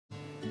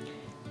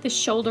The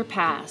shoulder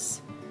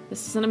pass.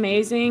 This is an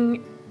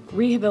amazing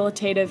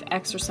rehabilitative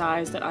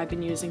exercise that I've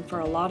been using for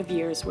a lot of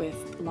years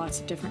with lots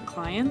of different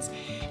clients,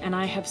 and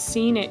I have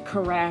seen it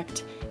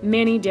correct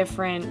many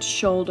different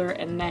shoulder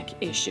and neck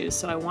issues,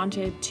 so I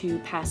wanted to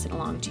pass it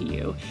along to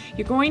you.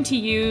 You're going to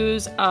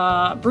use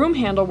a broom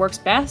handle, works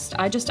best.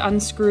 I just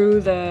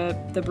unscrew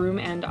the broom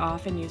end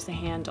off and use the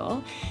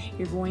handle.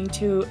 You're going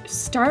to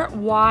start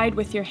wide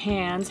with your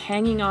hands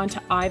hanging on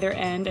to either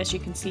end, as you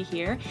can see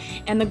here,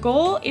 and the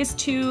goal is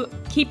to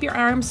keep your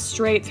arms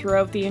straight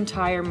throughout the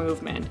entire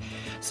movement.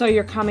 So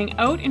you're coming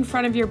out in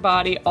front of your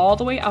body all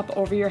the way up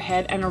over your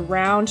head and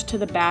around to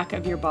the back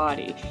of your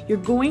body. You're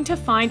going to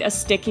find a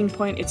sticking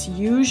point. It's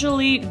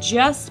usually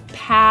just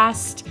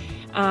past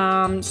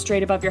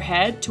straight above your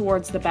head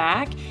towards the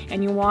back,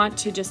 and you want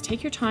to just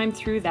take your time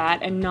through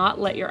that and not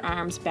let your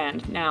arms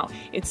bend. Now,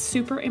 it's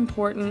super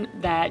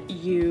important that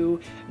you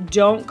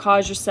don't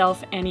cause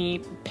yourself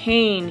any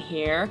pain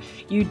here.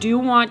 You do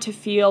want to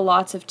feel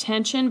lots of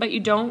tension, but you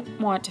don't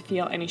want to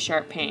feel any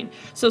sharp pain.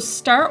 So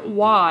start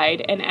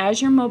wide, and as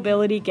your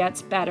mobility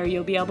gets better,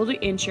 you'll be able to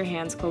inch your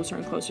hands closer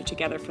and closer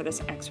together for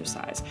this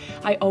exercise.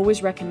 I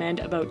always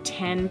recommend about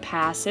 10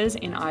 passes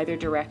in either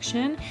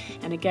direction,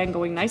 and again,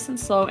 going nice and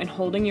slow and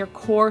holding your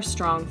core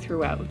strong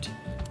throughout.